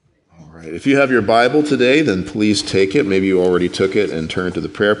right, if you have your Bible today, then please take it. Maybe you already took it and turned to the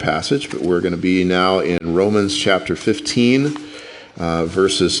prayer passage, but we're going to be now in Romans chapter 15,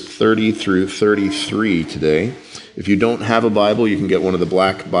 verses 30 through 33 today. If you don't have a Bible, you can get one of the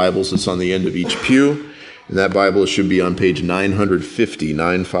black Bibles that's on the end of each pew, and that Bible should be on page 950.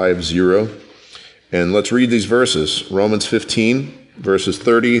 And let's read these verses. Romans 15, verses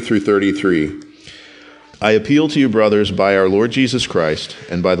 30 through 33. I appeal to you, brothers, by our Lord Jesus Christ,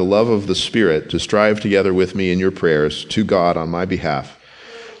 and by the love of the Spirit, to strive together with me in your prayers to God on my behalf,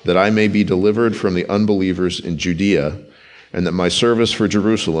 that I may be delivered from the unbelievers in Judea, and that my service for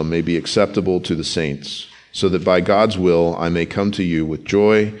Jerusalem may be acceptable to the saints, so that by God's will I may come to you with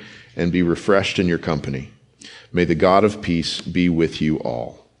joy and be refreshed in your company. May the God of peace be with you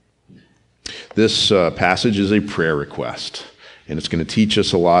all. This passage is a prayer request, and it's going to teach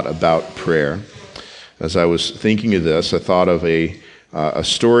us a lot about prayer. As I was thinking of this, I thought of a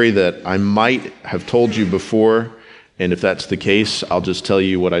story that I might have told you before, and if that's the case, I'll just tell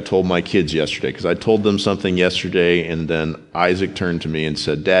you what I told my kids yesterday, because I told them something yesterday, and then Isaac turned to me and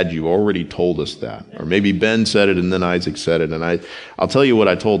said, "Dad, you already told us that." Or maybe Ben said it, and then Isaac said it, and I'll tell you what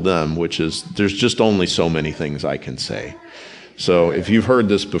I told them, which is there's just only so many things I can say. So if you've heard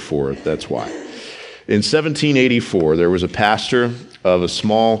this before, that's why. In 1784, there was a pastor of a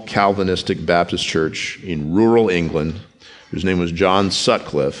small Calvinistic Baptist church in rural England, whose name was John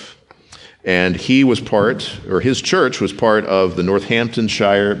Sutcliffe, and his church was part of the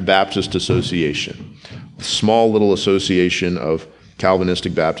Northamptonshire Baptist Association, a small little association of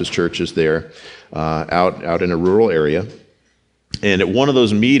Calvinistic Baptist churches there, out in a rural area. And at one of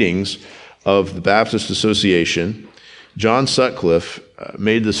those meetings of the Baptist Association, John Sutcliffe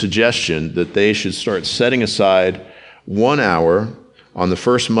made the suggestion that they should start setting aside 1 hour on the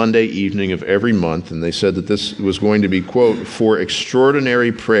first Monday evening of every month, and they said that this was going to be, quote, "for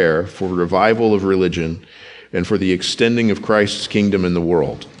extraordinary prayer, for revival of religion, and for the extending of Christ's kingdom in the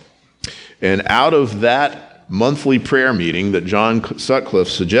world." And out of that monthly prayer meeting that John Sutcliffe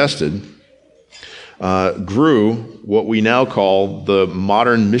suggested grew what we now call the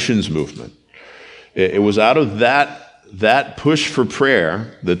modern missions movement. It was out of that push for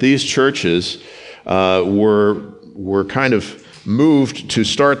prayer that these churches were kind of moved to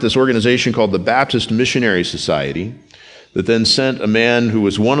start this organization called the Baptist Missionary Society, that then sent a man who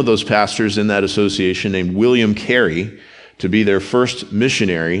was one of those pastors in that association named William Carey to be their first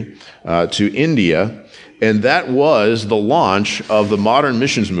missionary to India. And that was the launch of the modern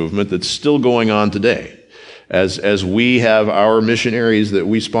missions movement that's still going on today. As we have our missionaries that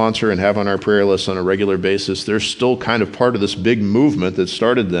we sponsor and have on our prayer lists on a regular basis, they're still kind of part of this big movement that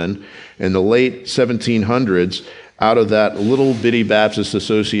started then in the late 1700s out of that little bitty Baptist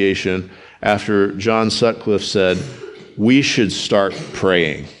association after John Sutcliffe said, "We should start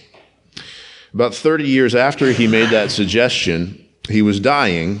praying." About 30 years after he made that suggestion, he was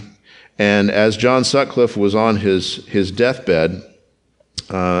dying, and as John Sutcliffe was on his deathbed,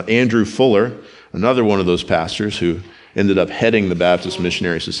 Andrew Fuller, another one of those pastors who ended up heading the Baptist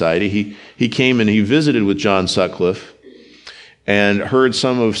Missionary Society, he came and he visited with John Sutcliffe and heard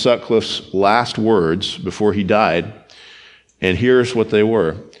some of Sutcliffe's last words before he died. And here's what they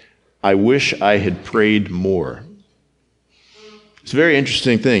were: "I wish I had prayed more." It's a very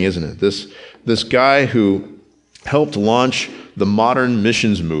interesting thing, isn't it? This guy who helped launch the modern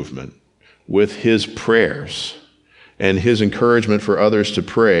missions movement with his prayers and his encouragement for others to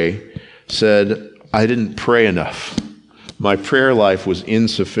pray said, "I didn't pray enough. My prayer life was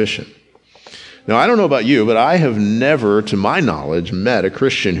insufficient." Now, I don't know about you, but I have never, to my knowledge, met a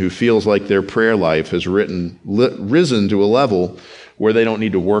Christian who feels like their prayer life has risen to a level where they don't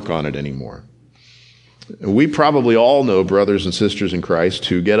need to work on it anymore. We probably all know brothers and sisters in Christ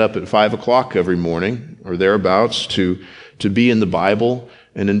who get up at 5 o'clock every morning or thereabouts to be in the Bible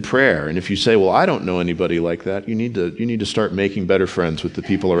and in prayer. And if you say, "Well, I don't know anybody like that," you need to start making better friends with the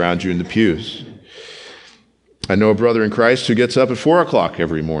people around you in the pews. I know a brother in Christ who gets up at 4 o'clock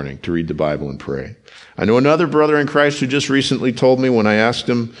every morning to read the Bible and pray. I know another brother in Christ who just recently told me, when I asked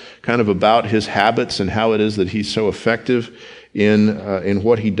him kind of about his habits and how it is that he's so effective in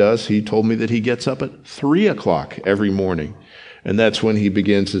what he does, he told me that he gets up at 3 o'clock every morning, and that's when he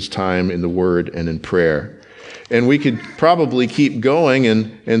begins his time in the Word and in prayer. And we could probably keep going,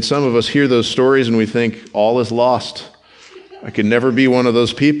 and some of us hear those stories and we think, all is lost. I could never be one of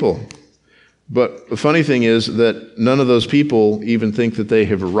those people. But the funny thing is that none of those people even think that they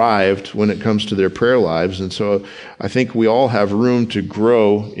have arrived when it comes to their prayer lives. And so I think we all have room to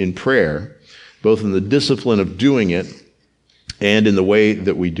grow in prayer, both in the discipline of doing it and in the way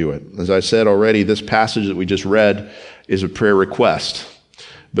that we do it. As I said already, this passage that we just read is a prayer request.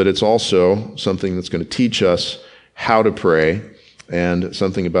 but it's also something that's going to teach us how to pray and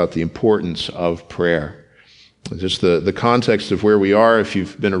something about the importance of prayer. Just the context of where we are, if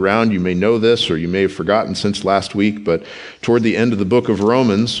you've been around, you may know this, or you may have forgotten since last week, but toward the end of the book of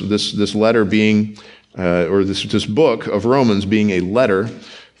Romans, this letter being, this book of Romans being a letter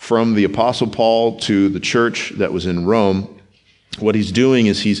from the Apostle Paul to the church that was in Rome, what he's doing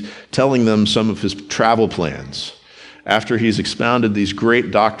is he's telling them some of his travel plans. After he's expounded these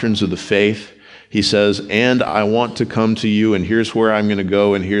great doctrines of the faith, he says, and I want to come to you, and here's where I'm going to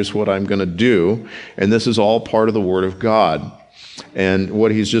go, and here's what I'm going to do. And this is all part of the Word of God. And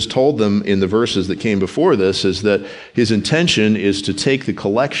what he's just told them in the verses that came before this is that his intention is to take the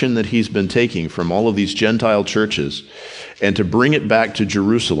collection that he's been taking from all of these Gentile churches and to bring it back to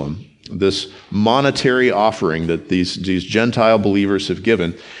Jerusalem, this monetary offering that these Gentile believers have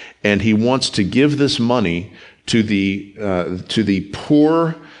given. And he wants to give this money to the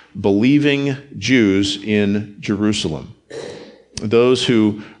poor, believing Jews in Jerusalem, those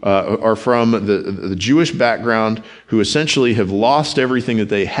who are from the Jewish background, who essentially have lost everything that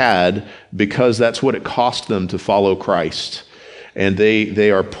they had because that's what it cost them to follow Christ. And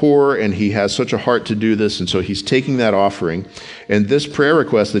they are poor, and he has such a heart to do this, and so he's taking that offering. And this prayer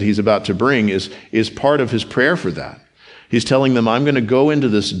request that he's about to bring is part of his prayer for that. He's telling them, I'm going to go into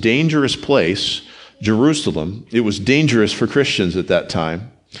this dangerous place, Jerusalem. It was dangerous for Christians at that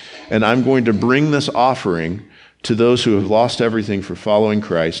time. And I'm going to bring this offering to those who have lost everything for following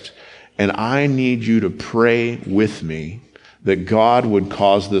Christ. And I need you to pray with me that God would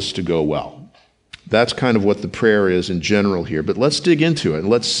cause this to go well. That's kind of what the prayer is in general here. But let's dig into it and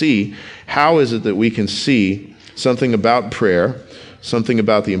let's see how is it that we can see something about prayer, something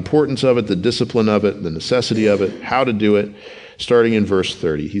about the importance of it, the discipline of it, the necessity of it, how to do it. Starting in verse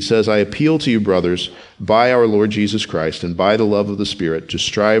 30, he says, I appeal to you, brothers, by our Lord Jesus Christ and by the love of the Spirit, to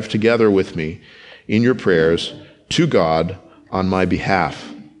strive together with me in your prayers to God on my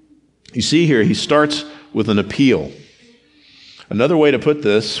behalf. You see here, he starts with an appeal. Another way to put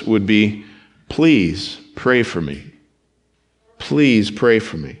this would be, please pray for me. Please pray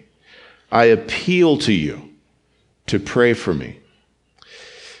for me. I appeal to you to pray for me.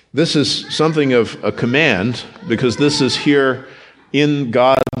 This is something of a command because this is here in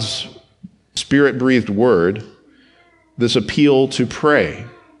God's Spirit-breathed word, this appeal to pray.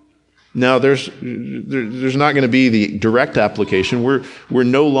 Now, there's not going to be the direct application. We're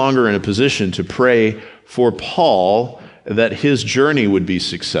no longer in a position to pray for Paul that his journey would be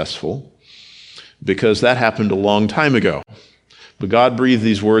successful because that happened a long time ago. But God breathed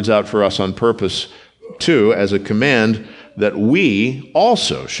these words out for us on purpose, too, as a command that we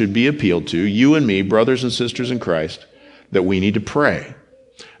also should be appealed to, you and me, brothers and sisters in Christ, that we need to pray.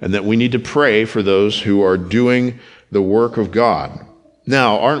 And that we need to pray for those who are doing the work of God.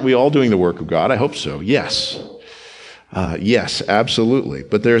 Now, aren't we all doing the work of God? I hope so. Yes. Yes, absolutely.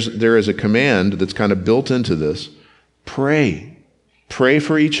 But there is a command that's kind of built into this. Pray. Pray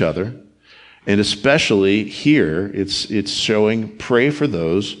for each other. And especially here, it's showing pray for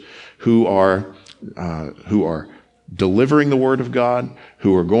those who are delivering the word of God,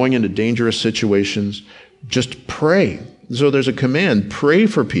 who are going into dangerous situations. Just pray. So there's a command, pray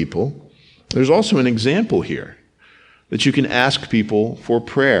for people. There's also an example here that you can ask people for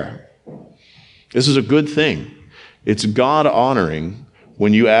prayer. This is a good thing. It's God-honoring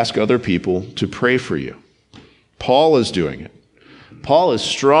when you ask other people to pray for you. Paul is doing it. Paul is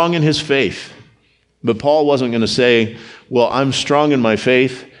strong in his faith, but Paul wasn't going to say, well, I'm strong in my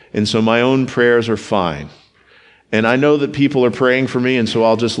faith, and so my own prayers are fine. And I know that people are praying for me, and so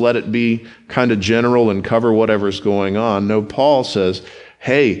I'll just let it be kind of general and cover whatever's going on. No, Paul says,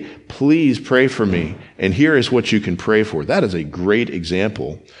 hey, please pray for me, and here is what you can pray for. That is a great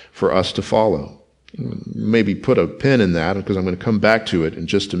example for us to follow. Maybe put a pin in that, because I'm going to come back to it in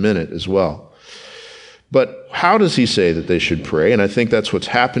just a minute as well. But how does he say that they should pray? And I think that's what's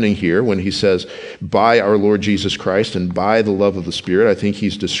happening here when he says, by our Lord Jesus Christ and by the love of the Spirit. I think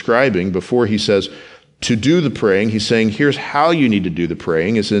he's describing, before he says, to do the praying, he's saying, here's how you need to do the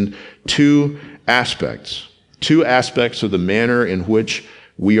praying, is in two aspects. Two aspects of the manner in which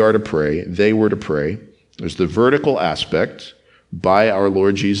we are to pray, they were to pray. There's the vertical aspect, by our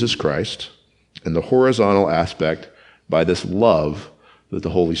Lord Jesus Christ, and the horizontal aspect, by this love that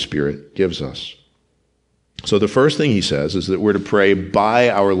the Holy Spirit gives us. So the first thing he says is that we're to pray by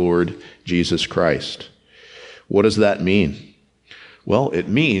our Lord Jesus Christ. What does that mean? Well, it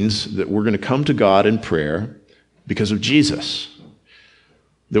means that we're going to come to God in prayer because of Jesus.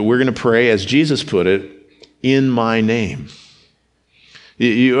 That we're going to pray, as Jesus put it, in my name.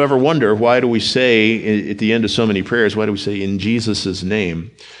 You ever wonder, why do we say at the end of so many prayers, why do we say in Jesus'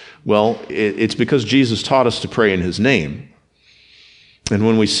 name? Well, it's because Jesus taught us to pray in his name. And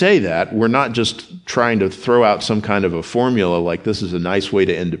when we say that, we're not just trying to throw out some kind of a formula like this is a nice way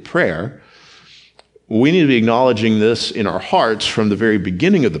to end a prayer. We need to be acknowledging this in our hearts from the very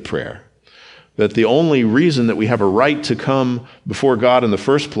beginning of the prayer, that the only reason that we have a right to come before God in the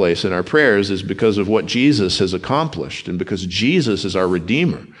first place in our prayers is because of what Jesus has accomplished, and because Jesus is our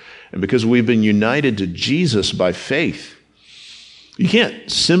Redeemer, and because we've been united to Jesus by faith. You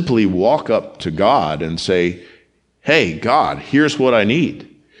can't simply walk up to God and say, hey, God, here's what I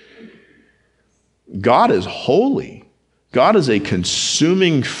need. God is holy. God is a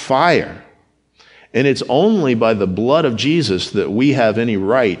consuming fire. And it's only by the blood of Jesus that we have any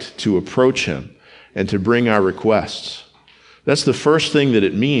right to approach him and to bring our requests. That's the first thing that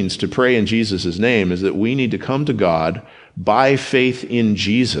it means to pray in Jesus' name, is that we need to come to God by faith in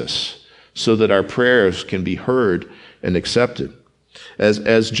Jesus so that our prayers can be heard and accepted.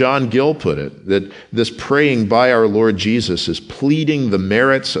 As John Gill put it, that this praying by our Lord Jesus is pleading the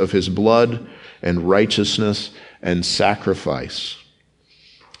merits of his blood and righteousness and sacrifice.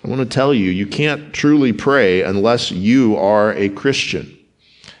 I want to tell you, you can't truly pray unless you are a Christian.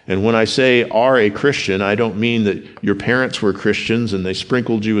 And when I say are a Christian, I don't mean that your parents were Christians and they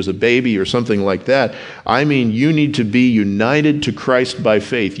sprinkled you as a baby or something like that. I mean you need to be united to Christ by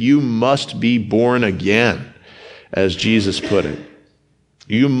faith. You must be born again, as Jesus put it.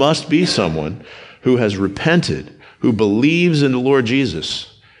 You must be someone who has repented, who believes in the Lord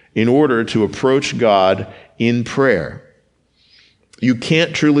Jesus in order to approach God in prayer. You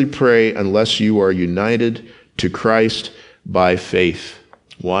can't truly pray unless you are united to Christ by faith.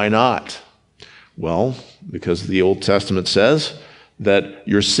 Why not? Well, because the Old Testament says that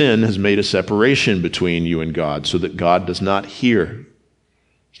your sin has made a separation between you and God, so that God does not hear.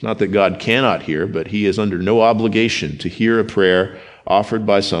 It's not that God cannot hear, but he is under no obligation to hear a prayer offered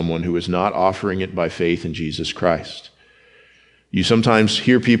by someone who is not offering it by faith in Jesus Christ. You sometimes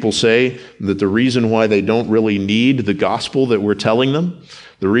hear people say that the reason why they don't really need the gospel that we're telling them,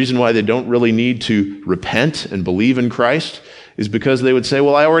 the reason why they don't really need to repent and believe in Christ, is because they would say,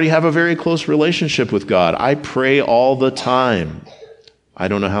 well, I already have a very close relationship with God. I pray all the time. I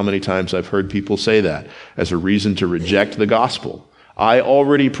don't know how many times I've heard people say that as a reason to reject the gospel. I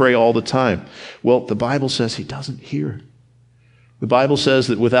already pray all the time. Well, the Bible says he doesn't hear. The Bible says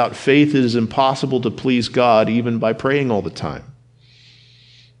that without faith it is impossible to please God even by praying all the time.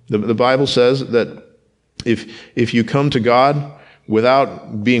 The Bible says that if you come to God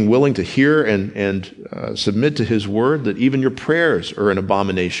without being willing to hear and submit to his word, that even your prayers are an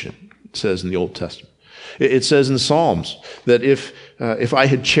abomination, it says in the Old Testament. It says in Psalms that if I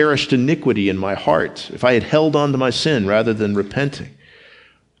had cherished iniquity in my heart, if I had held on to my sin rather than repenting,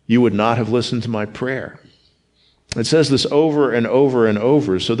 you would not have listened to my prayer. It says this over and over and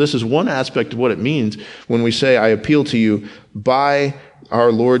over. So this is one aspect of what it means when we say, I appeal to you by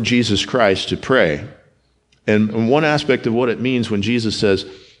our Lord Jesus Christ to pray. And one aspect of what it means when Jesus says,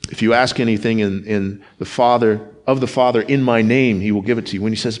 if you ask anything in the Father in my name, he will give it to you.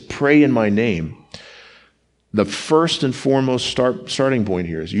 When he says, pray in my name, the first and foremost starting point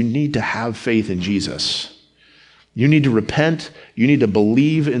here is you need to have faith in Jesus. You need to repent. You need to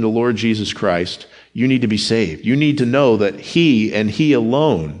believe in the Lord Jesus Christ. You need to be saved. You need to know that he and he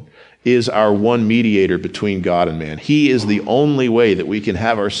alone is our one mediator between God and man. He is the only way that we can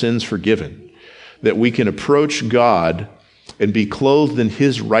have our sins forgiven, that we can approach God and be clothed in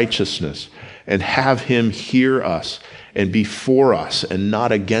his righteousness and have him hear us and be for us and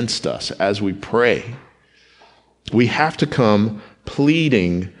not against us as we pray. We have to come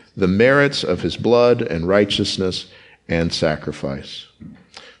pleading the merits of his blood and righteousness and sacrifice.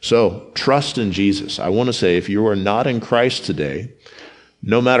 So, trust in Jesus. I want to say, if you are not in Christ today,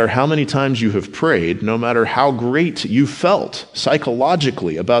 no matter how many times you have prayed, no matter how great you felt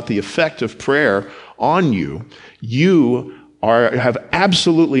psychologically about the effect of prayer on you, you have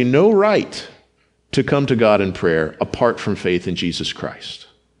absolutely no right to come to God in prayer apart from faith in Jesus Christ.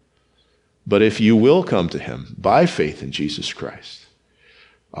 But if you will come to him by faith in Jesus Christ,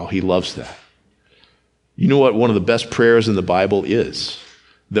 oh, he loves that. You know what one of the best prayers in the Bible is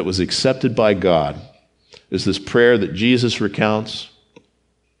that was accepted by God is this prayer that Jesus recounts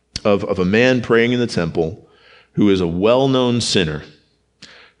of a man praying in the temple who is a well-known sinner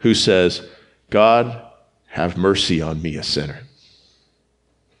who says, God, have mercy on me, a sinner.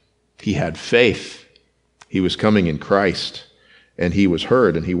 He had faith. He was coming in Christ, and he was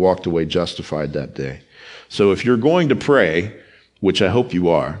heard, and he walked away justified that day. So if you're going to pray, which I hope you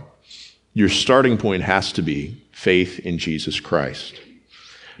are, your starting point has to be faith in Jesus Christ.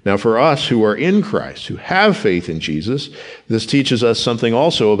 Now, for us who are in Christ, who have faith in Jesus, this teaches us something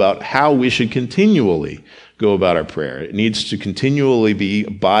also about how we should continually go about our prayer. It needs to continually be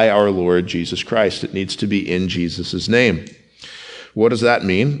by our Lord Jesus Christ. It needs to be in Jesus' name. What does that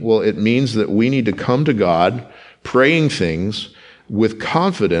mean? Well, it means that we need to come to God praying things with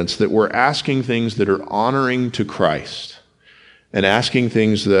confidence that we're asking things that are honoring to Christ and asking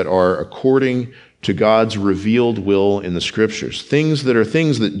things that are according to God's revealed will in the Scriptures, things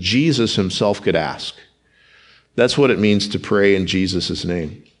that Jesus himself could ask. That's what it means to pray in Jesus'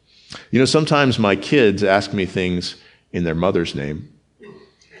 name. You know, sometimes my kids ask me things in their mother's name.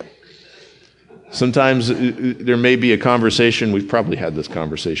 Sometimes there may be a conversation, we've probably had this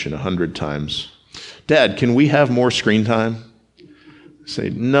conversation 100 times. Dad, can we have more screen time? I say,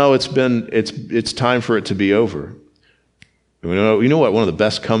 no, it's time for it to be over. You know what one of the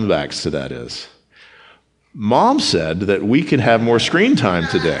best comebacks to that is? Mom said that we could have more screen time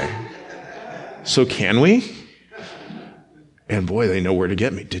today. So can we? And boy, they know where to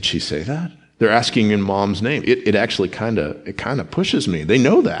get me. Did she say that? They're asking in Mom's name. It actually kind of pushes me. They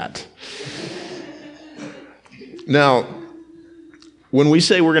know that. Now, when we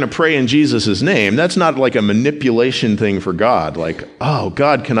say we're going to pray in Jesus' name, that's not like a manipulation thing for God. Like, oh,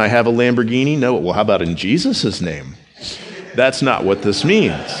 God, can I have a Lamborghini? No. Well, how about in Jesus' name? That's not what this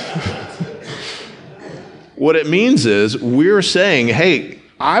means. What it means is we're saying, hey,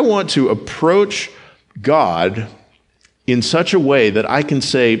 I want to approach God in such a way that I can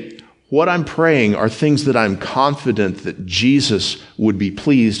say, what I'm praying are things that I'm confident that Jesus would be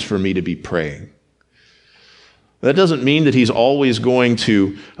pleased for me to be praying. That doesn't mean that he's always going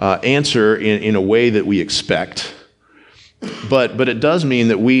to answer in a way that we expect. But it does mean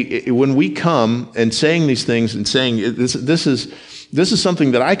that when we come and saying these things and saying this is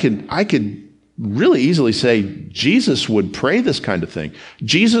something that I could really easily say Jesus would pray this kind of thing.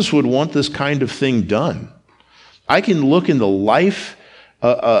 Jesus would want this kind of thing done. I can look in the life,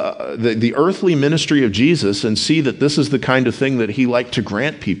 the earthly ministry of Jesus and see that this is the kind of thing that he liked to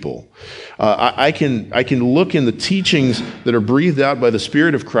grant people. I can look in the teachings that are breathed out by the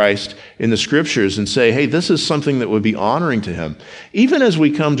Spirit of Christ in the Scriptures and say, hey, this is something that would be honoring to him. Even as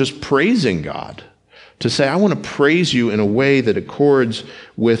we come just praising God, to say, I want to praise you in a way that accords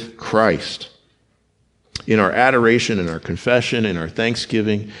with Christ. In our adoration, in our confession, in our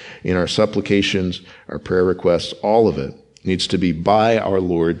thanksgiving, in our supplications, our prayer requests, all of it needs to be by our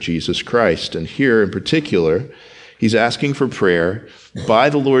Lord Jesus Christ. And here in particular, he's asking for prayer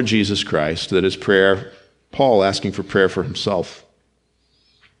by the Lord Jesus Christ. That is prayer, Paul asking for prayer for himself.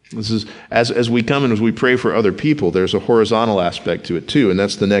 This is, as we come and as we pray for other people, there's a horizontal aspect to it too, and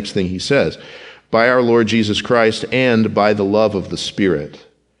that's the next thing he says. By our Lord Jesus Christ and by the love of the Spirit.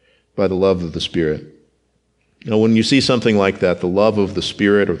 By the love of the Spirit. Now, when you see something like that, the love of the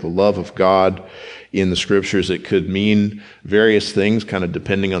Spirit or the love of God in the Scriptures, it could mean various things, kind of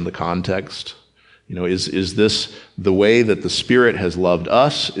depending on the context. You know, is this the way that the Spirit has loved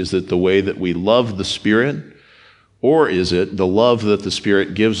us? Is it the way that we love the Spirit? Or is it the love that the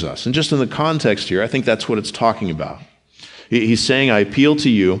Spirit gives us? And just in the context here, I think that's what it's talking about. He's saying, I appeal to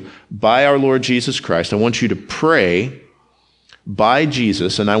you by our Lord Jesus Christ. I want you to pray by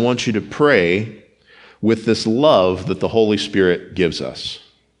Jesus, and I want you to pray with this love that the Holy Spirit gives us.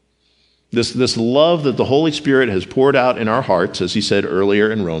 This love that the Holy Spirit has poured out in our hearts, as he said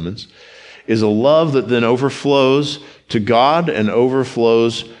earlier in Romans, is a love that then overflows to God and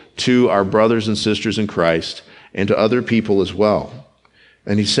overflows to our brothers and sisters in Christ and to other people as well.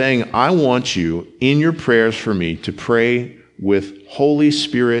 And he's saying, I want you in your prayers for me to pray with Holy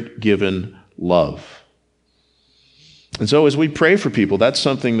Spirit-given love. And so as we pray for people, that's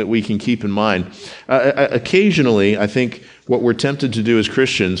something that we can keep in mind. Occasionally, I think what we're tempted to do as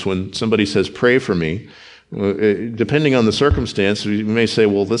Christians when somebody says, pray for me, depending on the circumstance, we may say,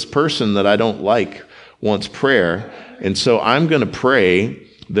 well, this person that I don't like wants prayer, and so I'm going to pray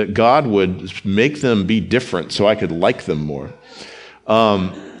that God would make them be different so I could like them more.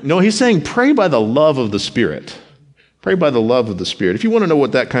 No, he's saying pray by the love of the Spirit. Pray by the love of the Spirit. If you want to know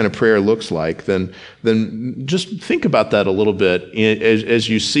what that kind of prayer looks like, then just think about that a little bit as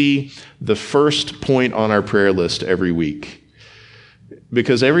you see the first point on our prayer list every week.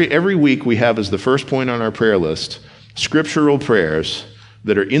 Because every week we have as the first point on our prayer list scriptural prayers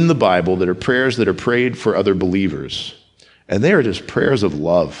that are in the Bible, that are prayers that are prayed for other believers. And they are just prayers of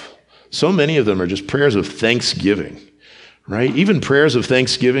love. So many of them are just prayers of thanksgiving, right? Even prayers of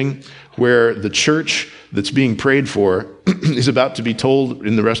thanksgiving where the church that's being prayed for is about to be told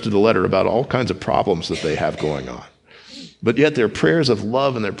in the rest of the letter about all kinds of problems that they have going on. But yet they're prayers of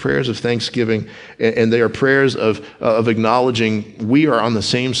love and they're prayers of thanksgiving, and they are prayers of acknowledging we are on the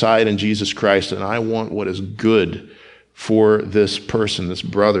same side in Jesus Christ, and I want what is good for this person, this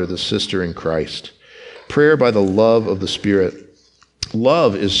brother, this sister in Christ. Prayer by the love of the Spirit.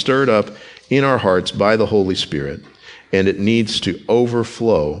 Love is stirred up in our hearts by the Holy Spirit, and it needs to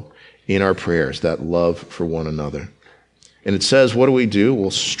overflow in our prayers, that love for one another. And it says, what do we do? Well,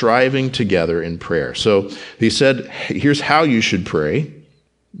 striving together in prayer. So he said, here's how you should pray: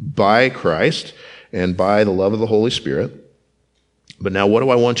 by Christ and by the love of the Holy Spirit. But now what do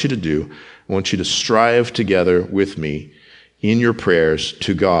I want you to do? I want you to strive together with me in your prayers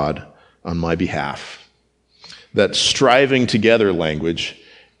to God on my behalf. That striving together language,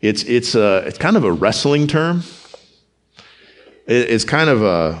 it's kind of a wrestling term. It's kind of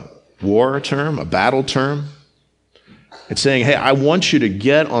a war term, a battle term. It's saying, hey, I want you to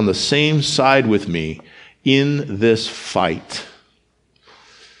get on the same side with me in this fight.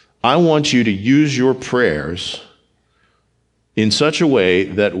 I want you to use your prayers in such a way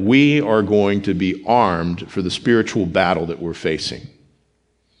that we are going to be armed for the spiritual battle that we're facing.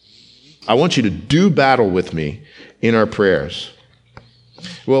 I want you to do battle with me in our prayers.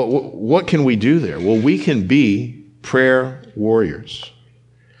 Well, what can we do there? Well, we can be prayer warriors.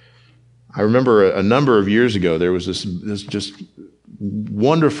 I remember a number of years ago, there was this just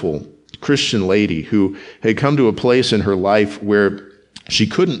wonderful Christian lady who had come to a place in her life where she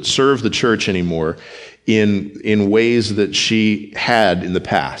couldn't serve the church anymore in ways that she had in the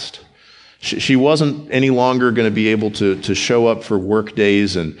past. She wasn't any longer going to be able to show up for work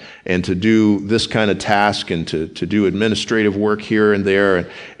days and to do this kind of task and to do administrative work here and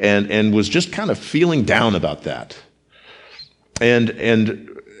there, and was just kind of feeling down about that. And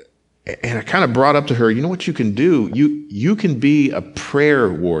I kind of brought up to her, you know what you can do? You can be a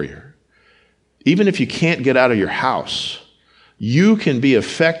prayer warrior. Even if you can't get out of your house, you can be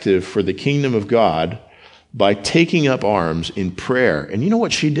effective for the kingdom of God by taking up arms in prayer. And you know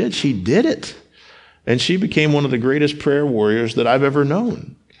what she did? She did it. And she became one of the greatest prayer warriors that I've ever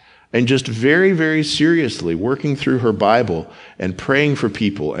known. And just very, very seriously working through her Bible and praying for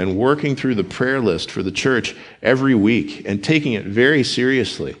people and working through the prayer list for the church every week and taking it very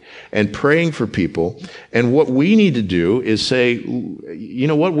seriously and praying for people. And what we need to do is say, you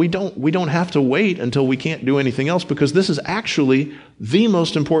know what, we don't have to wait until we can't do anything else, because this is actually the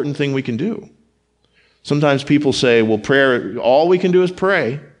most important thing we can do. Sometimes people say, well, prayer, all we can do is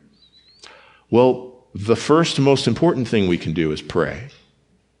pray. Well, the first most important thing we can do is pray.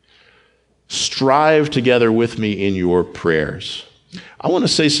 Strive together with me in your prayers. I want to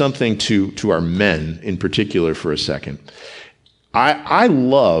say something to our men in particular for a second. I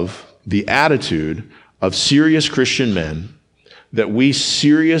love the attitude of serious Christian men that we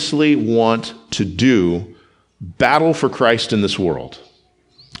seriously want to do battle for Christ in this world.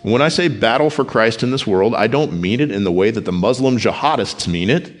 When I say battle for Christ in this world, I don't mean it in the way that the Muslim jihadists mean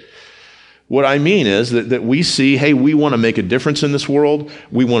it. What I mean is that we see, hey, we want to make a difference in this world.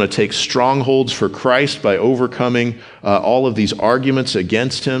 We want to take strongholds for Christ by overcoming all of these arguments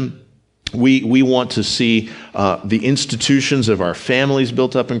against him. We want to see the institutions of our families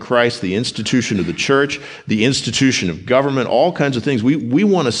built up in Christ, the institution of the church, the institution of government, all kinds of things. We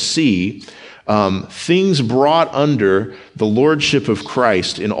want to see things brought under the lordship of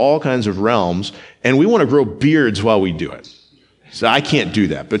Christ in all kinds of realms, and we want to grow beards while we do it. So I can't do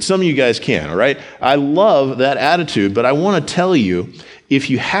that, but some of you guys can, all right? I love that attitude, but I want to tell you, if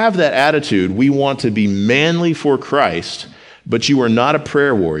you have that attitude, we want to be manly for Christ, but you are not a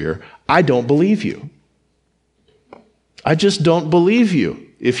prayer warrior, I don't believe you. I just don't believe you.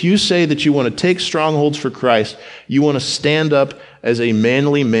 If you say that you want to take strongholds for Christ, you want to stand up as a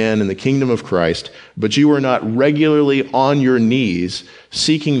manly man in the kingdom of Christ, but you are not regularly on your knees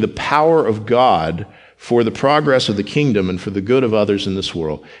seeking the power of God for the progress of the kingdom and for the good of others in this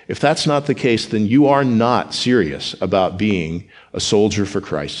world. If that's not the case, then you are not serious about being a soldier for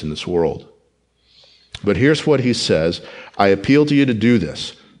Christ in this world. But here's what he says: I appeal to you to do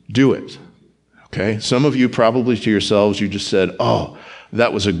this. Do it. Okay? Some of you probably to yourselves, you just said, oh,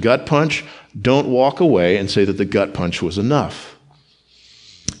 that was a gut punch. Don't walk away and say that the gut punch was enough.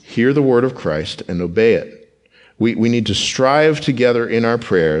 Hear the word of Christ and obey it. We need to strive together in our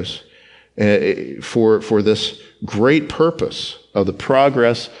prayers for this great purpose of the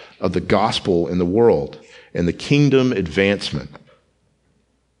progress of the gospel in the world and the kingdom advancement.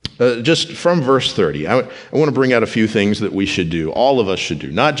 Just from verse 30, I want to bring out a few things that we should do. All of us should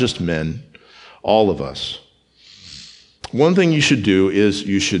do, not just men, all of us. One thing you should do is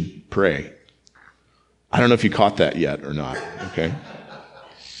you should pray. I don't know if you caught that yet or not, okay?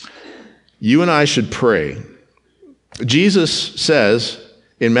 You and I should pray Jesus says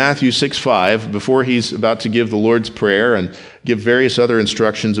in Matthew 6:5, before he's about to give the Lord's Prayer and give various other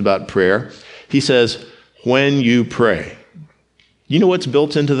instructions about prayer, he says, when you pray. You know what's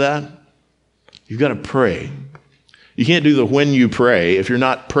built into that? You've got to pray. You can't do the when you pray if you're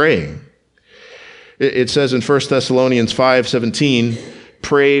not praying. It says in 1 Thessalonians 5:17,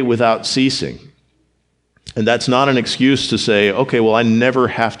 pray without ceasing. And that's not an excuse to say, okay, well, I never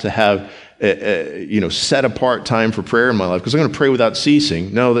have to have set apart time for prayer in my life because I'm going to pray without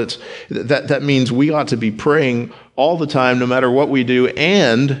ceasing. No, that means we ought to be praying all the time, no matter what we do,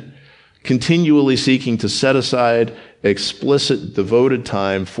 and continually seeking to set aside explicit, devoted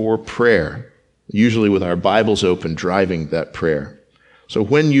time for prayer, usually with our Bibles open, driving that prayer. So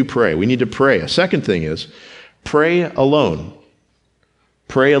when you pray, we need to pray. A second thing is pray alone.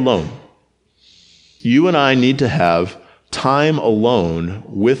 Pray alone. You and I need to have time alone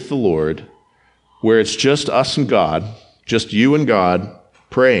with the Lord where it's just us and God, just you and God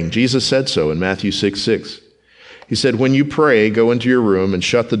praying. Jesus said so in Matthew 6:6. He said, when you pray, go into your room and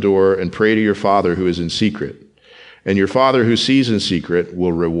shut the door and pray to your Father who is in secret. And your Father who sees in secret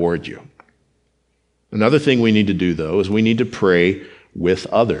will reward you. Another thing we need to do, though, is we need to pray with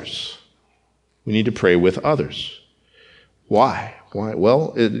others. We need to pray with others. Why?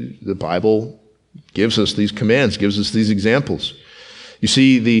 Well, the Bible gives us these commands, gives us these examples. You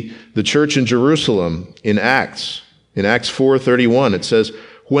see, the church in Jerusalem in Acts 4:31, it says,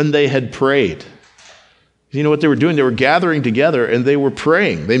 when they had prayed. You know what they were doing? They were gathering together and they were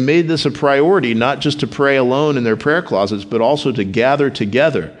praying. They made this a priority, not just to pray alone in their prayer closets, but also to gather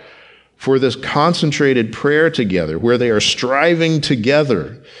together for this concentrated prayer together, where they are striving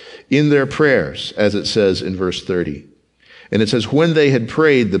together in their prayers, as it says in verse 30. And it says, when they had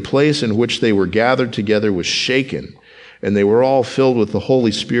prayed, the place in which they were gathered together was shaken, and they were all filled with the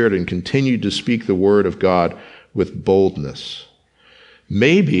Holy Spirit and continued to speak the word of God with boldness.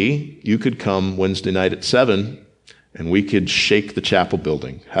 Maybe you could come Wednesday night at 7 and we could shake the chapel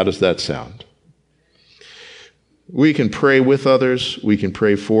building. How does that sound? We can pray with others. We can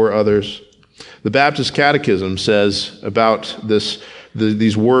pray for others. The Baptist Catechism says about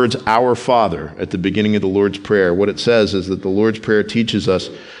these words, our Father, at the beginning of the Lord's Prayer. What it says is that the Lord's Prayer teaches us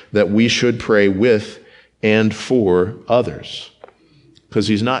that we should pray with and for others. Because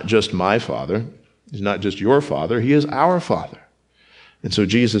he's not just my Father. He's not just your Father. He is our Father. And so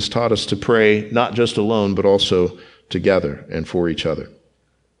Jesus taught us to pray not just alone, but also together and for each other.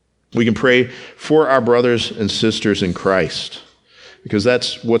 We can pray for our brothers and sisters in Christ, because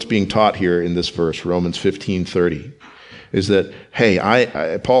that's what's being taught here in this verse, Romans 15:30, is that,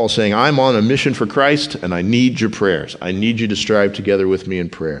 hey, Paul is saying, I'm on a mission for Christ, and I need your prayers. I need you to strive together with me in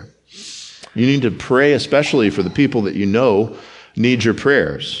prayer. You need to pray especially for the people that you know need your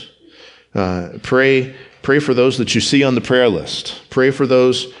prayers. Pray for those that you see on the prayer list. Pray for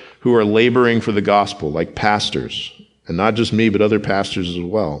those who are laboring for the gospel, like pastors, and not just me, but other pastors as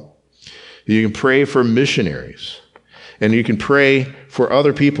well. You can pray for missionaries, and you can pray for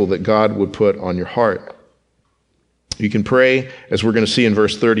other people that God would put on your heart. You can pray, as we're going to see in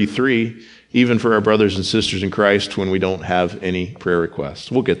verse 33, even for our brothers and sisters in Christ when we don't have any prayer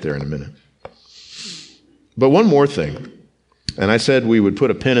requests. We'll get there in a minute. But one more thing, and I said we would put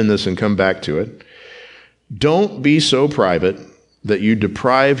a pin in this and come back to it. Don't be so private that you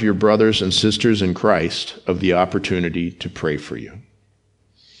deprive your brothers and sisters in Christ of the opportunity to pray for you.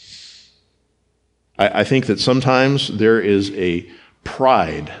 I think that sometimes there is a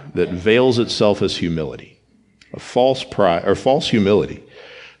pride that veils itself as humility, a false pride or false humility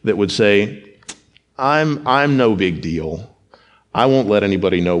that would say, I'm no big deal. I won't let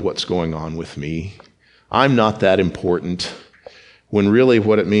anybody know what's going on with me. I'm not that important. When really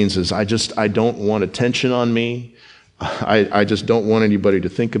what it means is I don't want attention on me. I just don't want anybody to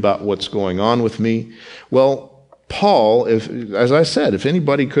think about what's going on with me. Well, Paul, as I said, if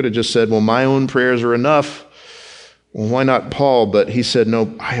anybody could have just said, well, my own prayers are enough, well, why not Paul? But he said,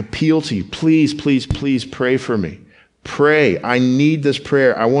 no, I appeal to you. Please, please, please pray for me. Pray. I need this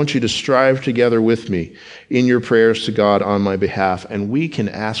prayer. I want you to strive together with me in your prayers to God on my behalf. And we can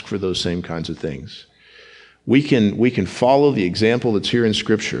ask for those same kinds of things. We can follow the example that's here in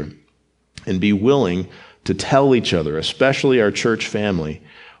Scripture and be willing to tell each other, especially our church family,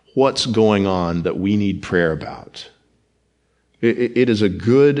 what's going on that we need prayer about. It is a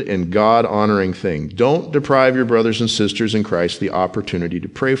good and God-honoring thing. Don't deprive your brothers and sisters in Christ the opportunity to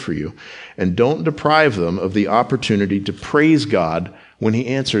pray for you, and don't deprive them of the opportunity to praise God when he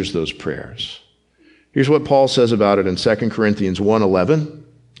answers those prayers. Here's what Paul says about it in 2 Corinthians 1:11,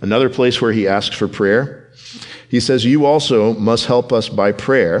 another place where he asks for prayer. He says, you also must help us by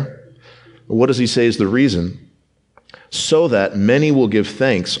prayer. What does he say is the reason? so that many will give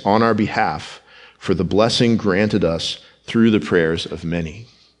thanks on our behalf for the blessing granted us through the prayers of many.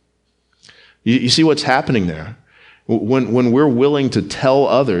 You see what's happening there? When we're willing to tell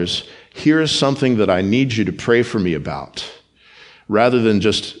others, here's something that I need you to pray for me about, rather than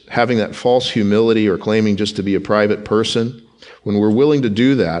just having that false humility or claiming just to be a private person, when we're willing to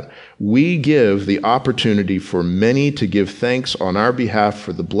do that, we give the opportunity for many to give thanks on our behalf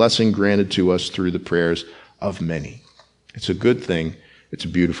for the blessing granted to us through the prayers of many. It's a good thing. It's a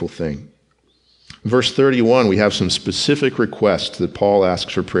beautiful thing. Verse 31, we have some specific requests that Paul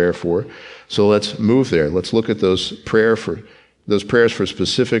asks for prayer for. So let's move there. Let's look at those prayers for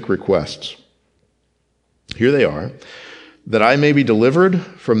specific requests. Here they are. That I may be delivered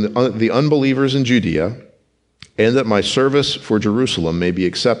from the unbelievers in Judea, and that my service for Jerusalem may be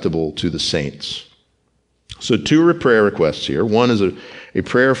acceptable to the saints. So two prayer requests here. One is a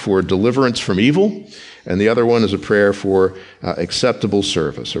prayer for deliverance from evil, and the other one is a prayer for acceptable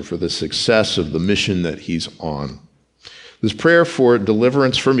service, or for the success of the mission that he's on. This prayer for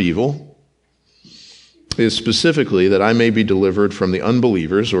deliverance from evil is specifically that I may be delivered from the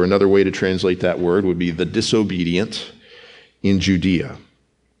unbelievers, or another way to translate that word would be the disobedient in Judea.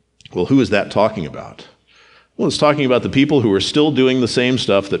 Well, who is that talking about? Well, it's talking about the people who are still doing the same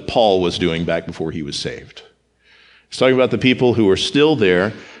stuff that Paul was doing back before he was saved. It's talking about the people who are still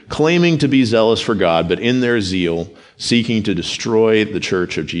there, claiming to be zealous for God, but in their zeal, seeking to destroy the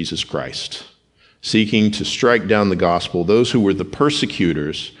church of Jesus Christ, seeking to strike down the gospel, those who were the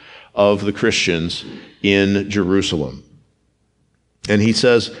persecutors of the Christians in Jerusalem. And he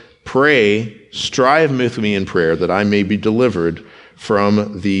says, pray, strive with me in prayer that I may be delivered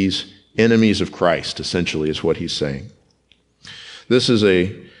from these enemies of Christ, essentially, is what he's saying. This is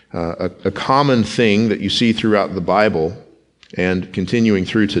a common thing that you see throughout the Bible and continuing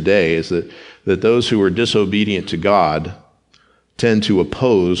through today, is that those who are disobedient to God tend to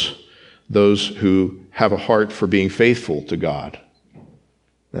oppose those who have a heart for being faithful to God.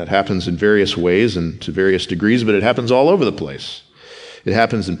 That happens in various ways and to various degrees, but it happens all over the place. It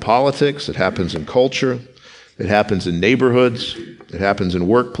happens in politics, it happens in culture, it happens in neighborhoods, it happens in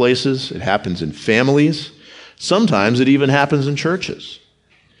workplaces, it happens in families. Sometimes it even happens in churches.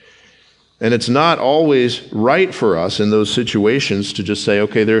 And it's not always right for us in those situations to just say,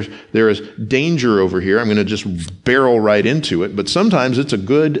 okay, there is danger over here, I'm going to just barrel right into it. But sometimes it's a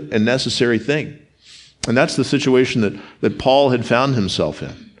good and necessary thing. And that's the situation that Paul had found himself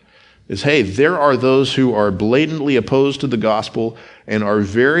in. Is, hey, there are those who are blatantly opposed to the gospel and are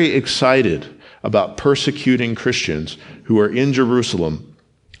very excited about persecuting Christians who are in Jerusalem,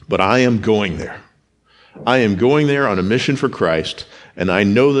 but I am going there. I am going there on a mission for Christ, and I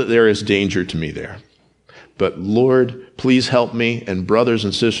know that there is danger to me there. But Lord, please help me, and brothers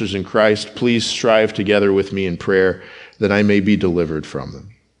and sisters in Christ, please strive together with me in prayer that I may be delivered from them.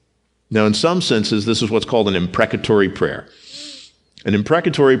 Now, in some senses, this is what's called an imprecatory prayer. An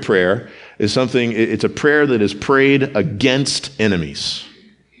imprecatory prayer is it's a prayer that is prayed against enemies.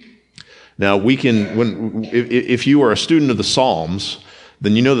 Now, if you are a student of the Psalms,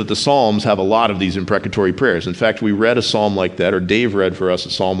 then you know that the Psalms have a lot of these imprecatory prayers. In fact, we read a psalm like that, or Dave read for us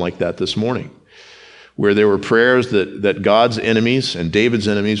a psalm like that this morning, where there were prayers that God's enemies and David's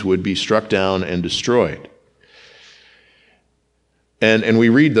enemies would be struck down and destroyed. And we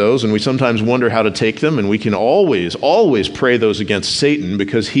read those, and we sometimes wonder how to take them, and we can always pray those against Satan,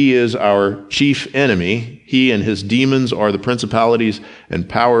 because he is our chief enemy. He and his demons are the principalities and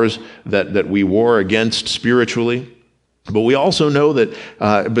powers that we war against spiritually. But we also know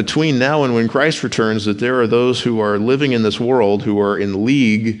that between now and when Christ returns, that there are those who are living in this world who are in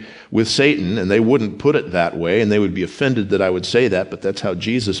league with Satan, and they wouldn't put it that way, and they would be offended that I would say that, but that's how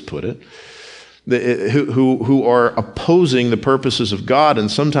Jesus put it. Who are opposing the purposes of God,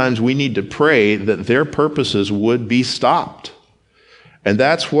 and sometimes we need to pray that their purposes would be stopped. And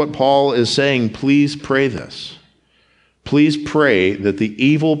that's what Paul is saying. Please pray this. Please pray that the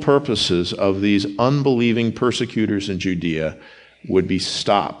evil purposes of these unbelieving persecutors in Judea would be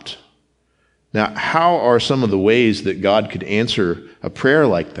stopped. Now, how are some of the ways that God could answer a prayer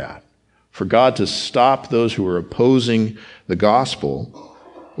like that? For God to stop those who are opposing the gospel?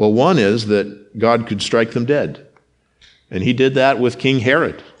 Well, one is that God could strike them dead. And he did that with King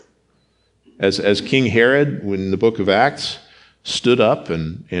Herod. As King Herod, when the book of Acts, stood up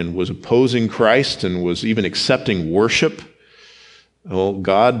and was opposing Christ and was even accepting worship, well,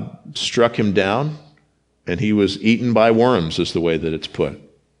 God struck him down, and he was eaten by worms, is the way that it's put.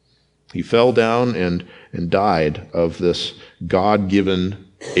 He fell down and died of this God-given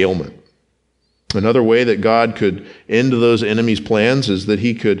ailment. Another way that God could end those enemies' plans is that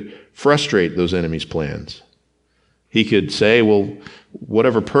he could frustrate those enemies' plans. He could say, well,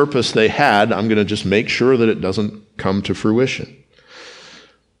 whatever purpose they had, I'm going to just make sure that it doesn't come to fruition.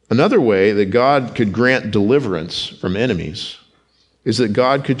 Another way that God could grant deliverance from enemies is that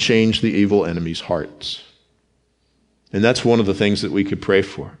God could change the evil enemies' hearts. And that's one of the things that we could pray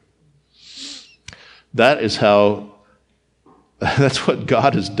for. That's what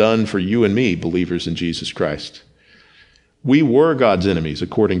God has done for you and me, believers in Jesus Christ. We were God's enemies,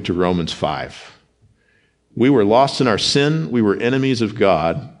 according to Romans 5. We were lost in our sin. We were enemies of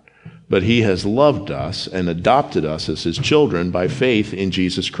God, but he has loved us and adopted us as his children by faith in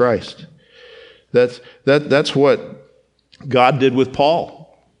Jesus Christ. That's what God did with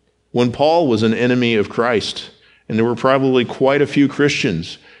Paul. When Paul was an enemy of Christ, and there were probably quite a few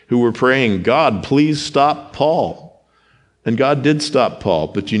Christians who were praying, God, please stop Paul. And God did stop Paul,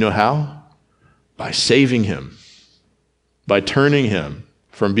 but you know how? By saving him, by turning him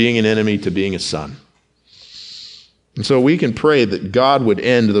from being an enemy to being a son. And so we can pray that God would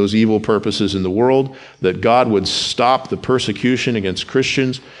end those evil purposes in the world, that God would stop the persecution against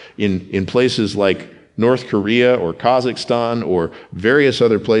Christians in places like North Korea or Kazakhstan or various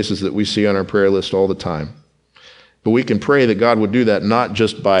other places that we see on our prayer list all the time. But we can pray that God would do that not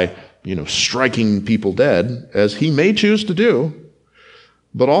just by, striking people dead, as he may choose to do,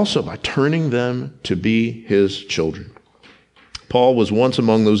 but also by turning them to be his children. Paul was once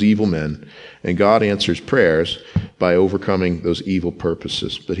among those evil men, and God answers prayers by overcoming those evil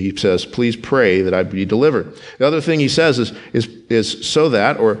purposes. But he says, please pray that I be delivered. The other thing he says is so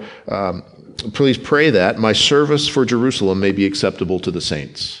that, please pray that my service for Jerusalem may be acceptable to the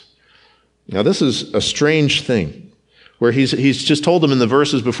saints. Now this is a strange thing, where he's just told them in the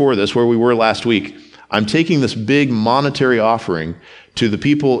verses before this, where we were last week, I'm taking this big monetary offering to the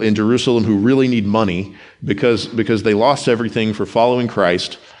people in Jerusalem who really need money because they lost everything for following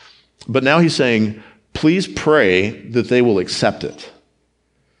Christ. But now he's saying, please pray that they will accept it.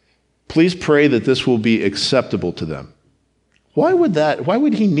 Please pray that this will be acceptable to them. Why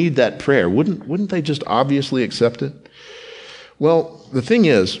would he need that prayer? Wouldn't they just obviously accept it? Well, the thing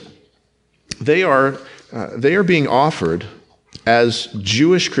is, they are being offered as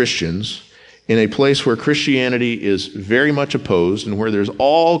Jewish Christians in a place where Christianity is very much opposed and where there's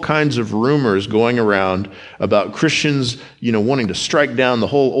all kinds of rumors going around about Christians, wanting to strike down the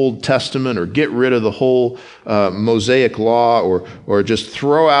whole Old Testament or get rid of the whole Mosaic law or just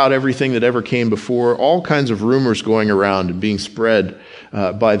throw out everything that ever came before. All kinds of rumors going around and being spread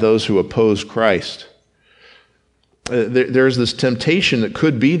by those who oppose Christ. There's this temptation that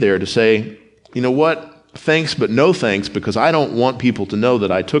could be there to say, you know what, thanks but no thanks, because I don't want people to know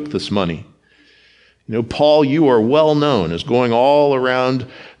that I took this money. Paul, you are well known as going all around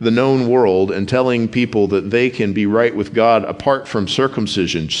the known world and telling people that they can be right with God apart from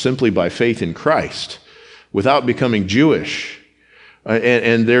circumcision simply by faith in Christ without becoming Jewish.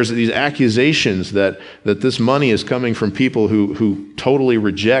 And there's these accusations that this money is coming from people who totally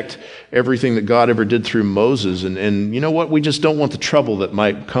reject everything that God ever did through Moses. And you know what? We just don't want the trouble that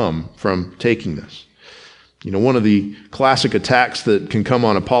might come from taking this. One of the classic attacks that can come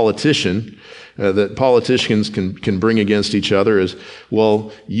on a politician, that politicians can bring against each other is,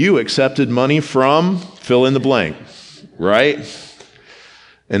 well, you accepted money from fill in the blank, right?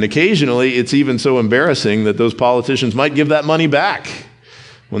 And occasionally it's even so embarrassing that those politicians might give that money back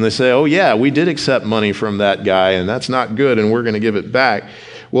when they say, oh yeah, we did accept money from that guy and that's not good and we're going to give it back.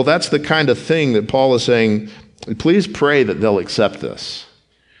 Well, that's the kind of thing that Paul is saying, please pray that they'll accept this.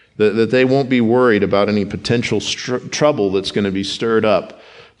 That they won't be worried about any potential trouble that's going to be stirred up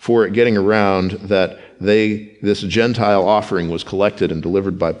for it getting around that this Gentile offering was collected and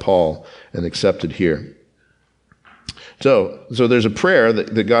delivered by Paul and accepted here. So there's a prayer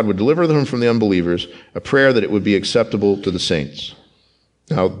that God would deliver them from the unbelievers, a prayer that it would be acceptable to the saints.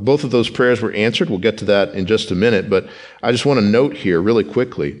 Now, both of those prayers were answered. We'll get to that in just a minute, but I just want to note here really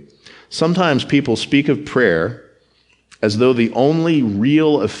quickly. Sometimes people speak of prayer as though the only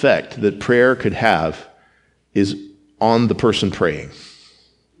real effect that prayer could have is on the person praying.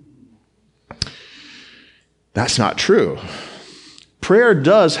 That's not true. Prayer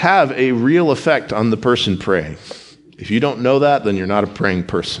does have a real effect on the person praying. If you don't know that, then you're not a praying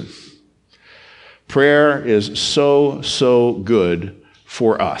person. Prayer is so good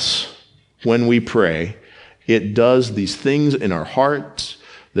for us. When we pray, it does these things in our hearts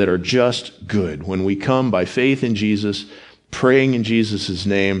that are just good. When we come by faith in Jesus, praying in Jesus'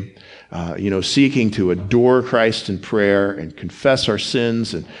 name, seeking to adore Christ in prayer and confess our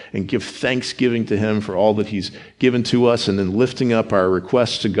sins and give thanksgiving to him for all that he's given to us, and then lifting up our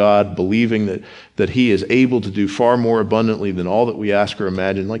requests to God, believing that he is able to do far more abundantly than all that we ask or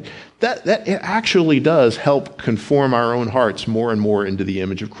imagine. Like that it actually does help conform our own hearts more and more into the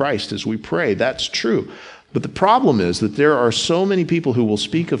image of Christ as we pray. That's true. But the problem is that there are so many people who will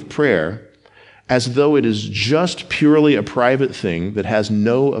speak of prayer as though it is just purely a private thing that has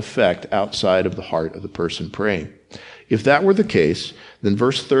no effect outside of the heart of the person praying. If that were the case, then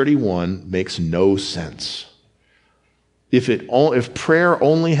verse 31 makes no sense. If prayer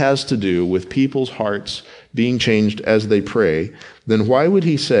only has to do with people's hearts being changed as they pray, then why would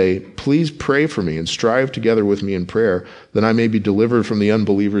he say, please pray for me and strive together with me in prayer that I may be delivered from the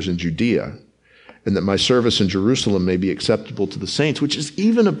unbelievers in Judea, and that my service in Jerusalem may be acceptable to the saints, which is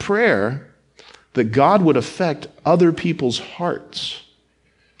even a prayer that God would affect other people's hearts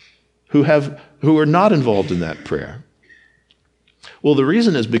who are not involved in that prayer. Well, the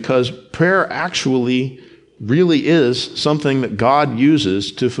reason is because prayer actually really is something that God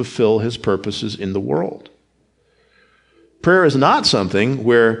uses to fulfill his purposes in the world. Prayer is not something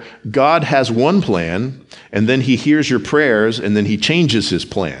where God has one plan and then he hears your prayers and then he changes his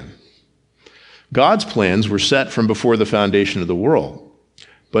plan. God's plans were set from before the foundation of the world.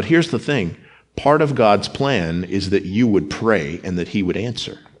 But here's the thing. Part of God's plan is that you would pray and that he would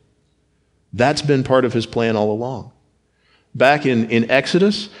answer. That's been part of his plan all along. Back in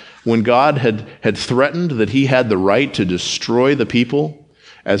Exodus, when God had threatened that he had the right to destroy the people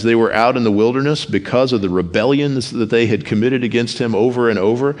as they were out in the wilderness because of the rebellions that they had committed against him over and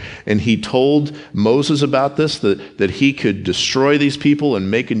over, and he told Moses about this, that he could destroy these people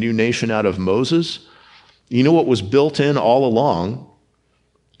and make a new nation out of Moses, you know what was built in all along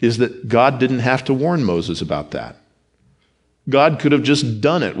is that God didn't have to warn Moses about that. God could have just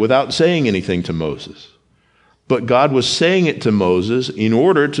done it without saying anything to Moses. But God was saying it to Moses in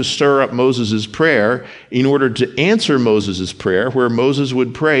order to stir up Moses' prayer, in order to answer Moses' prayer, where Moses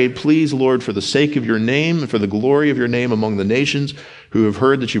would pray, please, Lord, for the sake of your name and for the glory of your name among the nations who have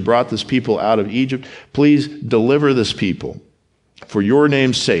heard that you brought this people out of Egypt, please deliver this people for your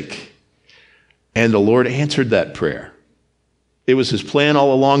name's sake. And the Lord answered that prayer. It was his plan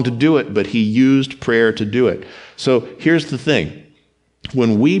all along to do it, but he used prayer to do it. So here's the thing.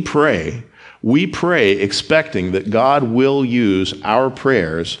 When we pray expecting that God will use our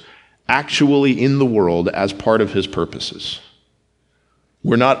prayers actually in the world as part of his purposes.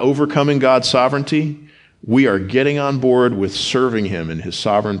 We're not overcoming God's sovereignty. We are getting on board with serving him in his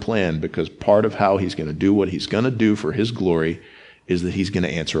sovereign plan, because part of how he's going to do what he's going to do for his glory is that he's going to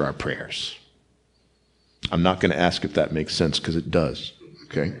answer our prayers. I'm not going to ask if that makes sense, because it does.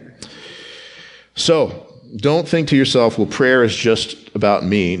 Okay? So, don't think to yourself, well, prayer is just about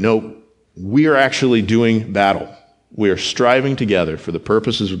me. No, we are actually doing battle. We are striving together for the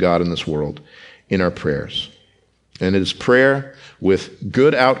purposes of God in this world in our prayers. And it is prayer with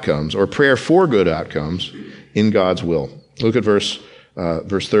good outcomes, or prayer for good outcomes in God's will. Look at verse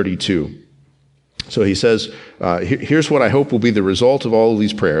 32. So he says, here's what I hope will be the result of all of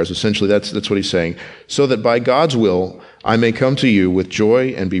these prayers. Essentially, that's what he's saying. So that by God's will, I may come to you with joy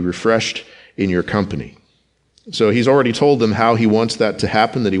and be refreshed in your company. So he's already told them how he wants that to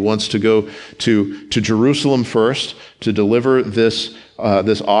happen, that he wants to go to Jerusalem first to deliver this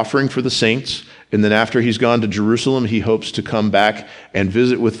offering for the saints. And then after he's gone to Jerusalem, he hopes to come back and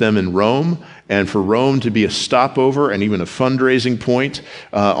visit with them in Rome, and for Rome to be a stopover and even a fundraising point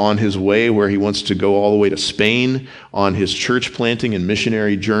on his way, where he wants to go all the way to Spain on his church planting and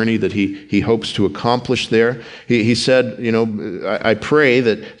missionary journey that he hopes to accomplish there. He said, I pray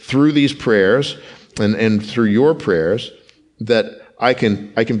that through these prayers and through your prayers that I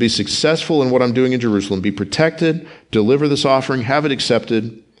can be successful in what I'm doing in Jerusalem, be protected, deliver this offering, have it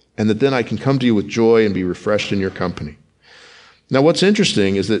accepted, and that then I can come to you with joy and be refreshed in your company. Now, what's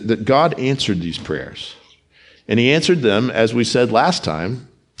interesting is that God answered these prayers. And he answered them, as we said last time,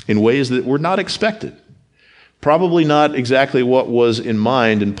 in ways that were not expected. Probably not exactly what was in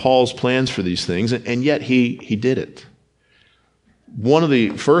mind in Paul's plans for these things, and yet he did it. One of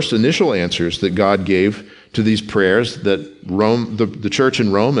the first initial answers that God gave to these prayers that Rome, the church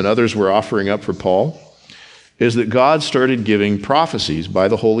in Rome and others were offering up for Paul, is that God started giving prophecies by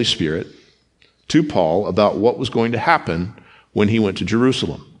the Holy Spirit to Paul about what was going to happen when he went to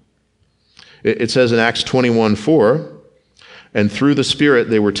Jerusalem. It says in Acts 21:4, and through the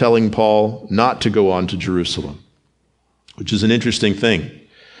Spirit they were telling Paul not to go on to Jerusalem, which is an interesting thing.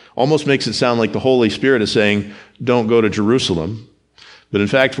 Almost makes it sound like the Holy Spirit is saying, don't go to Jerusalem. But in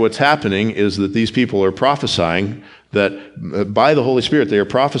fact, what's happening is that these people are prophesying that by the Holy Spirit they are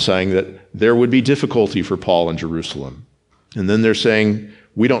prophesying that there would be difficulty for Paul in Jerusalem. And then they're saying,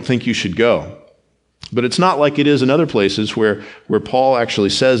 we don't think you should go. But it's not like it is in other places where Paul actually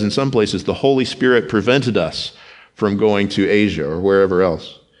says in some places the Holy Spirit prevented us from going to Asia or wherever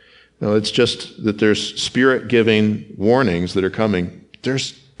else. No, it's just that there's Spirit-giving warnings that are coming.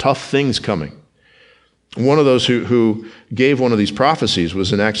 There's tough things coming. One of those who gave one of these prophecies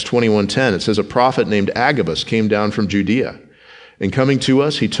was in Acts 21:10. It says, a prophet named Agabus came down from Judea. And coming to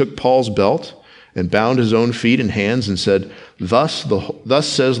us, he took Paul's belt and bound his own feet and hands and said, Thus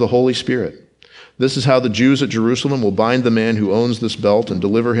says the Holy Spirit. This is how the Jews at Jerusalem will bind the man who owns this belt and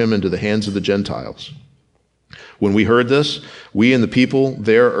deliver him into the hands of the Gentiles. When we heard this, we and the people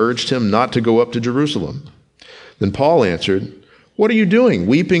there urged him not to go up to Jerusalem. Then Paul answered, What are you doing,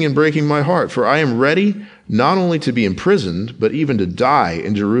 weeping and breaking my heart? For I am ready not only to be imprisoned, but even to die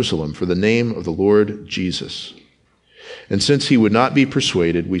in Jerusalem for the name of the Lord Jesus. And since he would not be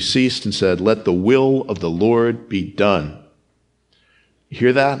persuaded, we ceased and said, Let the will of the Lord be done. You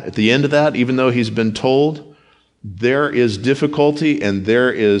hear that? At the end of that, even though he's been told, there is difficulty and there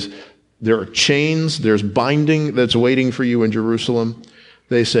are chains, there's binding that's waiting for you in Jerusalem.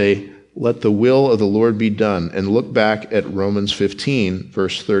 They say, let the will of the Lord be done. And look back at Romans 15,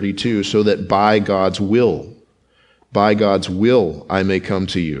 verse 32, so that by God's will I may come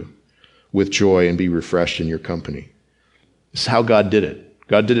to you with joy and be refreshed in your company. This is how God did it.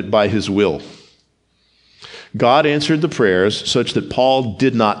 God did it by his will. God answered the prayers such that Paul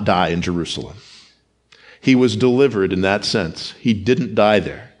did not die in Jerusalem. He was delivered in that sense. He didn't die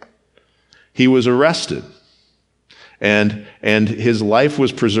there. He was arrested, and his life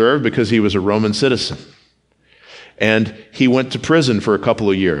was preserved because he was a Roman citizen. And he went to prison for a couple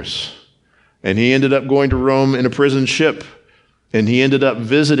of years, and he ended up going to Rome in a prison ship, and he ended up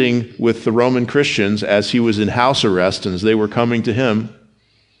visiting with the Roman Christians as he was in house arrest and as they were coming to him.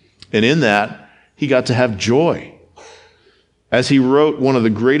 And in that, he got to have joy. As he wrote one of the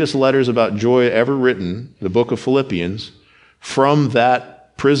greatest letters about joy ever written, the book of Philippians, from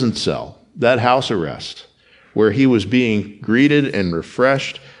that prison cell, that house arrest, where he was being greeted and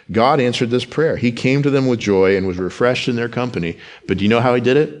refreshed, God answered this prayer. He came to them with joy and was refreshed in their company. But do you know how he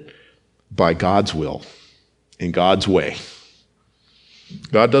did it? By God's will, in God's way.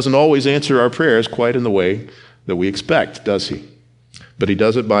 God doesn't always answer our prayers quite in the way that we expect, does he? But he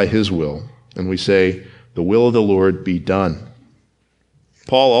does it by his will. And we say, the will of the Lord be done.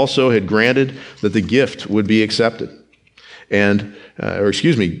 Paul also had granted that the gift would be accepted.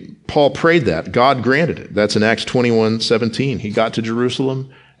 Paul prayed that. God granted it. That's in Acts 21:17. He got to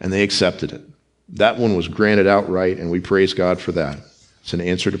Jerusalem and they accepted it. That one was granted outright, and we praise God for that. It's an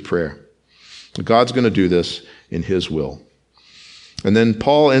answer to prayer. God's going to do this in his will. And then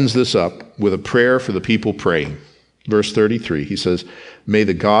Paul ends this up with a prayer for the people praying. Verse 33, he says, May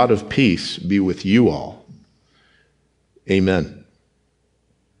the God of peace be with you all. Amen.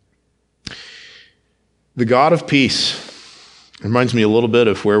 The God of peace reminds me a little bit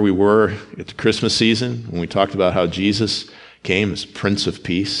of where we were at the Christmas season when we talked about how Jesus came as Prince of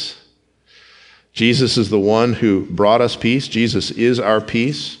Peace. Jesus is the one who brought us peace. Jesus is our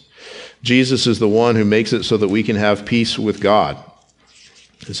peace. Jesus is the one who makes it so that we can have peace with God.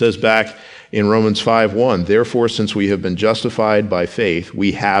 It says back in Romans 5:1, Therefore, since we have been justified by faith,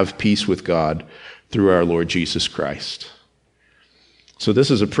 we have peace with God through our Lord Jesus Christ. So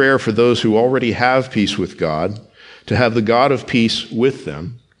this is a prayer for those who already have peace with God, to have the God of peace with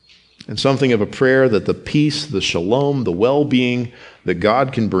them, and something of a prayer that the peace, the shalom, the well-being that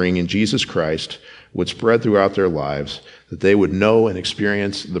God can bring in Jesus Christ would spread throughout their lives, that they would know and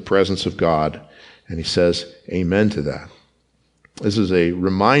experience the presence of God. And he says, amen to that. This is a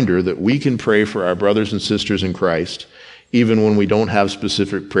reminder that we can pray for our brothers and sisters in Christ, even when we don't have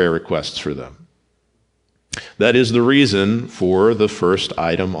specific prayer requests for them. That is the reason for the first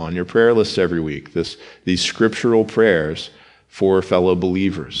item on your prayer list every week, these scriptural prayers for fellow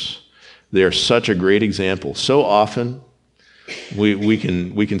believers. They are such a great example. So often we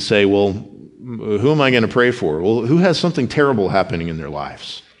can say, well, who am I going to pray for? Well, who has something terrible happening in their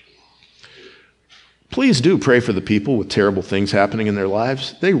lives? Please do pray for the people with terrible things happening in their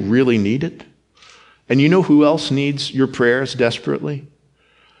lives. They really need it. And you know who else needs your prayers desperately?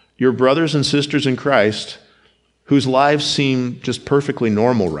 Your brothers and sisters in Christ whose lives seem just perfectly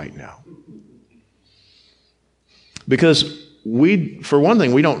normal right now. Because for one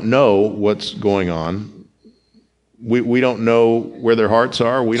thing, we don't know what's going on. We don't know where their hearts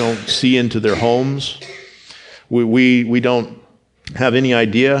are. We don't see into their homes. We don't have any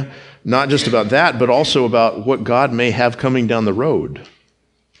idea, not just about that, but also about what God may have coming down the road.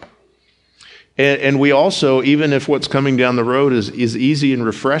 And we also, even if what's coming down the road is easy and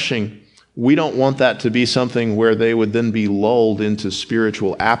refreshing, we don't want that to be something where they would then be lulled into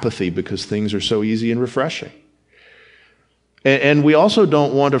spiritual apathy because things are so easy and refreshing. And we also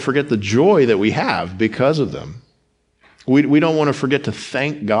don't want to forget the joy that we have because of them. We don't want to forget to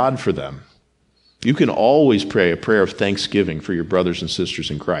thank God for them. You can always pray a prayer of thanksgiving for your brothers and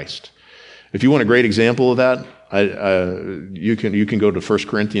sisters in Christ. If you want a great example of that, you can go to 1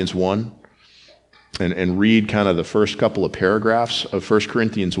 Corinthians 1 and read kind of the first couple of paragraphs of 1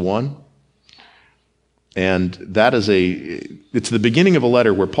 Corinthians 1. And that is it's the beginning of a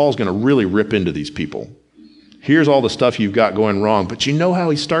letter where Paul's going to really rip into these people. Here's all the stuff you've got going wrong, but you know how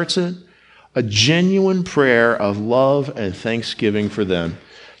he starts it? A genuine prayer of love and thanksgiving for them,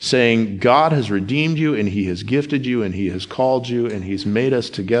 saying, God has redeemed you, and he has gifted you, and he has called you, and he's made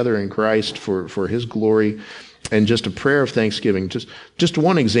us together in Christ for his glory, and just a prayer of thanksgiving. Just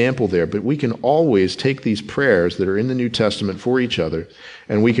one example there, but we can always take these prayers that are in the New Testament for each other,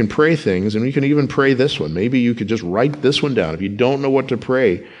 and we can pray things, and we can even pray this one. Maybe you could just write this one down. If you don't know what to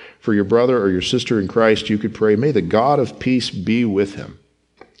pray for your brother or your sister in Christ, you could pray, may the God of peace be with him.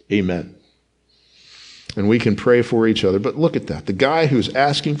 Amen. And we can pray for each other. But look at that. The guy who's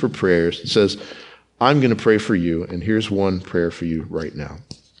asking for prayers says, I'm going to pray for you, and here's one prayer for you right now.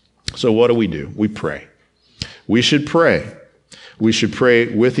 So what do? We pray. We should pray. We should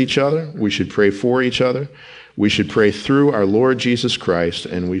pray with each other. We should pray for each other. We should pray through our Lord Jesus Christ,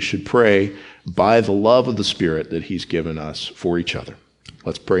 and we should pray by the love of the Spirit that he's given us for each other.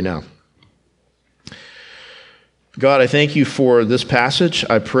 Let's pray now. God, I thank you for this passage.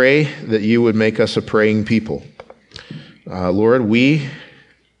 I pray that you would make us a praying people. Lord, we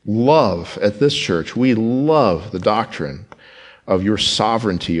love, at this church, we love the doctrine of your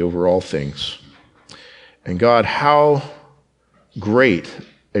sovereignty over all things. And God, how great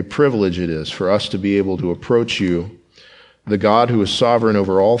a privilege it is for us to be able to approach you, the God who is sovereign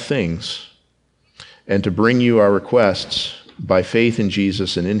over all things, and to bring you our requests by faith in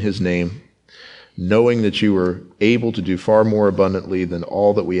Jesus and in his name, knowing that you are able to do far more abundantly than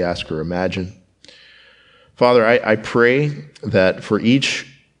all that we ask or imagine. Father, I pray that for each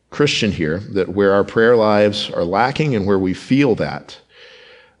Christian here, that where our prayer lives are lacking and where we feel that,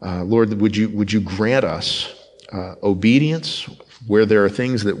 Lord, would you grant us obedience where there are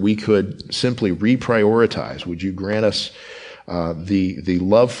things that we could simply reprioritize? Would you grant us the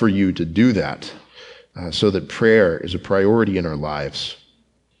love for you to do that so that prayer is a priority in our lives?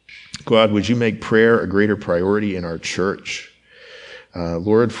 God, would you make prayer a greater priority in our church?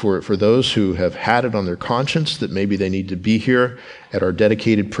 Lord, for those who have had it on their conscience that maybe they need to be here at our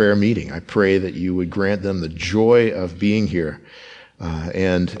dedicated prayer meeting, I pray that you would grant them the joy of being here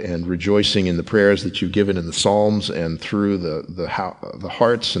and rejoicing in the prayers that you've given in the Psalms and through the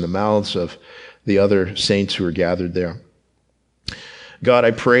hearts and the mouths of the other saints who are gathered there. God,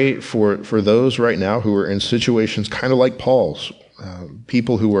 I pray for those right now who are in situations kind of like Paul's,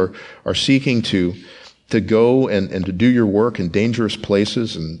 people who are seeking to go and to do your work in dangerous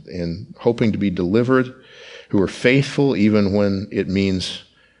places and hoping to be delivered, who are faithful even when it means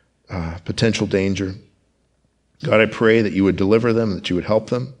potential danger. God, I pray that you would deliver them, that you would help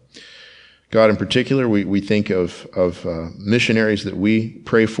them. God, in particular, we think of missionaries that we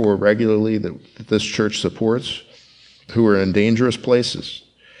pray for regularly, that this church supports, who are in dangerous places.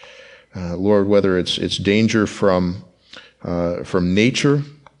 Lord, whether it's danger from nature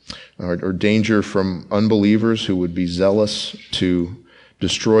or danger from unbelievers who would be zealous to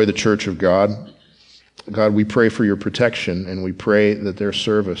destroy the church of God. God, we pray for your protection, and we pray that their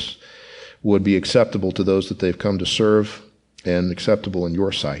service would be acceptable to those that they've come to serve and acceptable in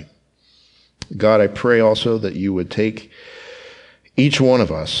your sight. God, I pray also that you would take each one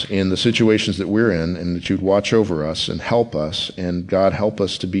of us in the situations that we're in and that you'd watch over us and help us. And God, help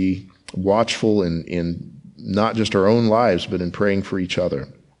us to be watchful in not just our own lives, but in praying for each other.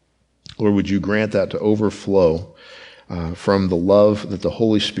 Lord, would you grant that to overflow from the love that the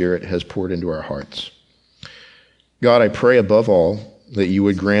Holy Spirit has poured into our hearts. God, I pray above all that you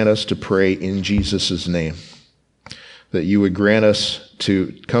would grant us to pray in Jesus' name, that you would grant us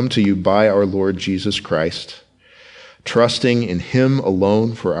to come to you by our Lord Jesus Christ, trusting in him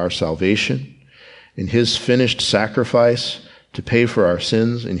alone for our salvation, in his finished sacrifice to pay for our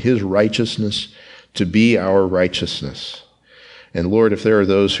sins, in his righteousness to be our righteousness. And Lord, if there are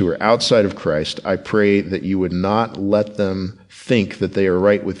those who are outside of Christ, I pray that you would not let them think that they are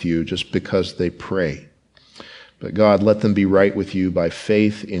right with you just because they pray. But God, let them be right with you by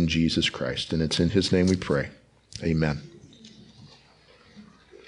faith in Jesus Christ. And it's in his name we pray. Amen.